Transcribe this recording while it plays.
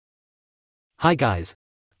Hi guys.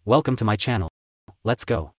 Welcome to my channel. Let's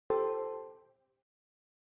go.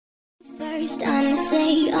 First, I'ma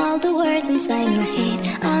say all the words inside my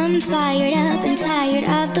head. I'm fired up and tired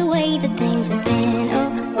of the way that things have been.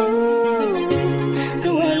 Oh, ooh,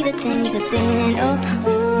 the way that things have been. Oh,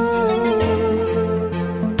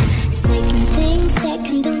 ooh. Second thing,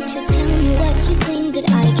 second, don't you tell me what you think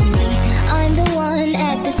that I can be. I'm the one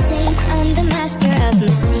at the same. I'm the master of my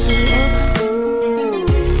scene. Oh, ooh,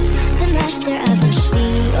 the master of my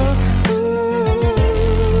scene. Oh,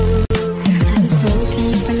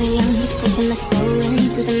 taking my soul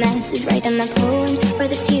into the masses, writing my poems for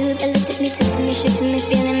the few that looked at me, took to me, shook to me,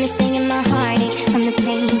 feeling me, singing my heartache. From the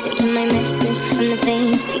pain, taking my message. From the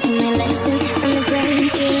vein, speaking my lesson. From the brain,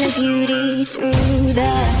 seeing the beauty through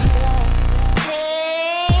the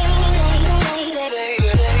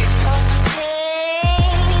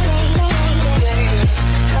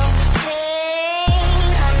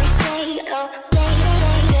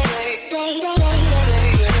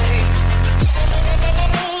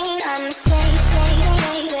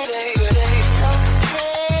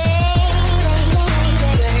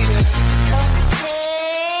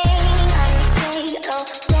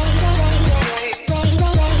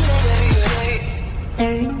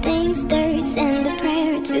send a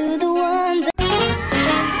prayer to the ones.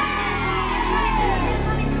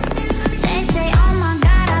 They say, oh my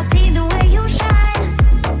God, I see the way you shine.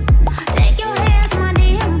 Take your hands, my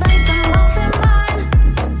dear, and place them both in mine.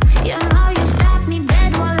 You know you stopped me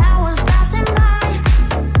dead while I was passing by,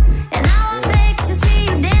 and now I beg to see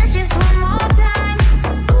you dance just one more time.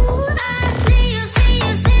 Ooh, I see you, see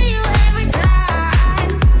you, see you every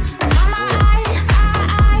time. And from my I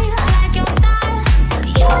like your style.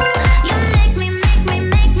 You make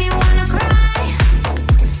me wanna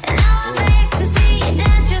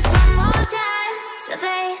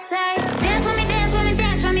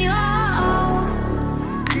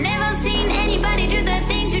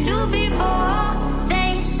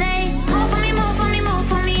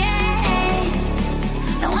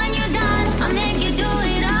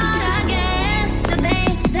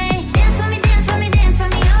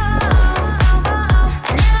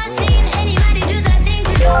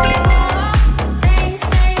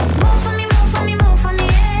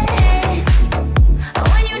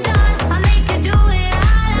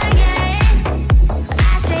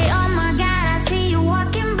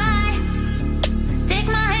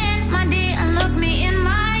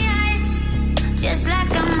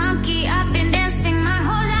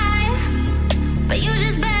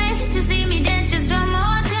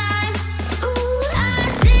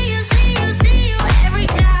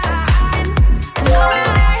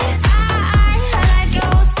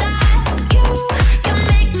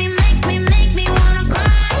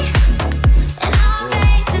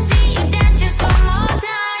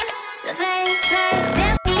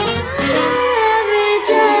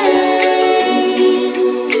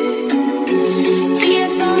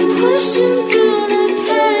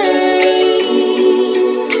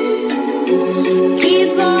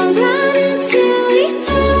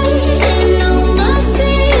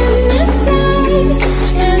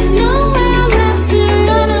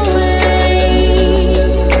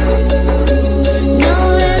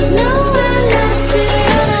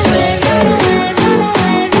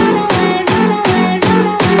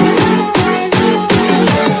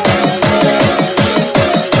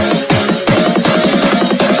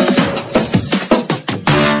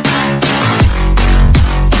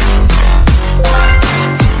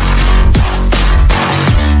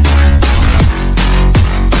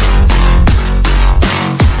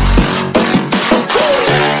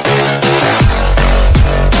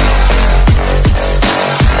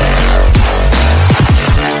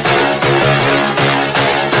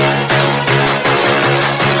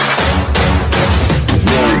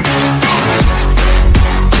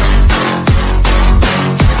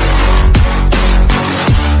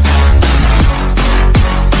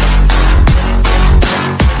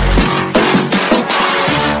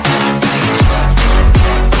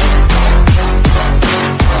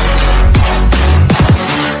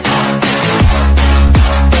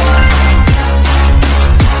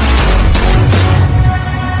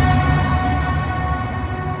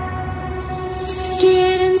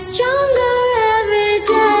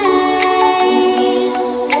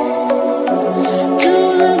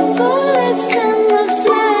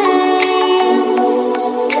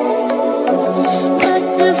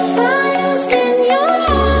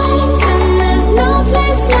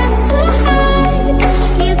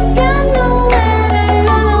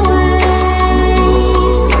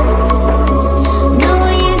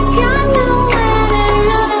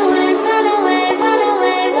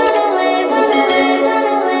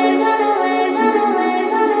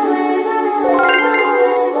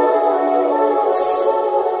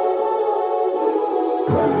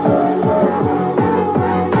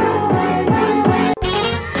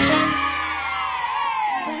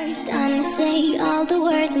all the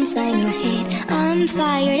words inside my head. I'm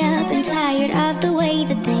fired up and tired of the way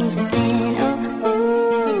that things have been. Oh,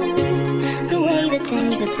 ooh, the way that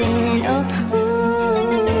things have been. Oh, ooh.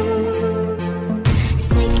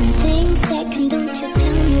 Second, don't you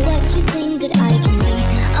tell me what you think that I can be.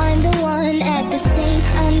 I'm the one at the same,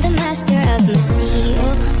 I'm the master of my sea.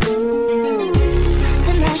 Oh, ooh,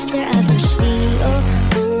 the master of my sea. Oh,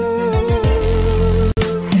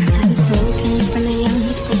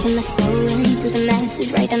 taking my soul into the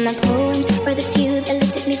masses, writing my poems for the few that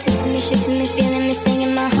looked at me, took to me, shook to me, feeling me,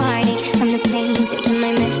 singing my heartache. From the pain, taking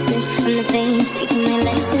my message, from the veins, speaking my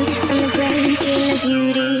lesson, from the brain, seeing the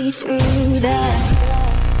beauty through the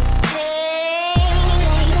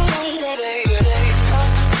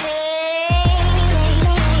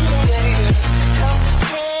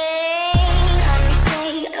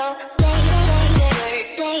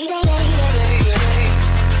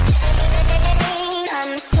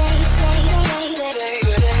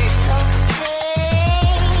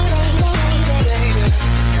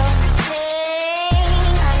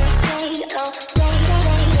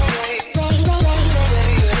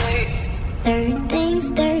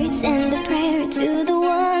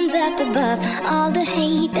above. All the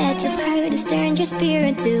hate that you've heard has turned your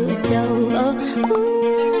spirit to a dove. Oh,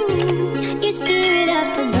 ooh, your spirit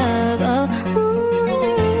up above. Oh, ooh.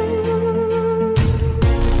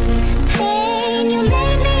 Pain, you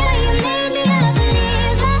made me, oh, you made me a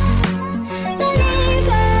believer,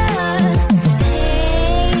 believer.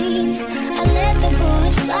 Pain, I let the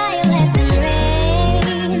bullets fly, I let them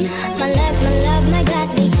rain. My luck, my love, my God,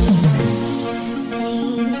 they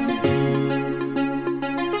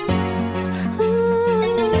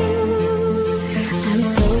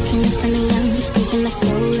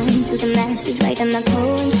to the masses, writing my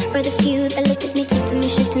poems for the few that looked at me, took to me,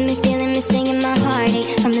 shook to me, feeling me, singing my heartache.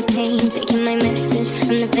 From the pain, taking my message,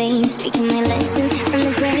 from the veins, speaking my lesson, from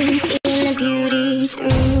the brain, seeing the beauty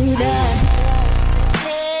through the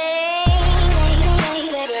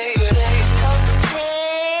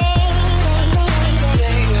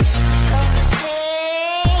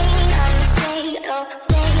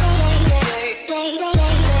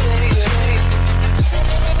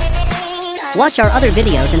Watch our other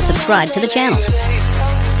videos and subscribe to the channel.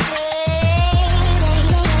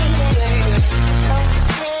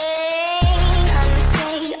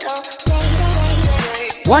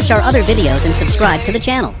 Watch our other videos and subscribe to the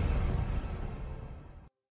channel.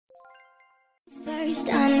 First,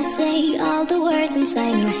 I'ma say all the words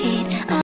inside my head.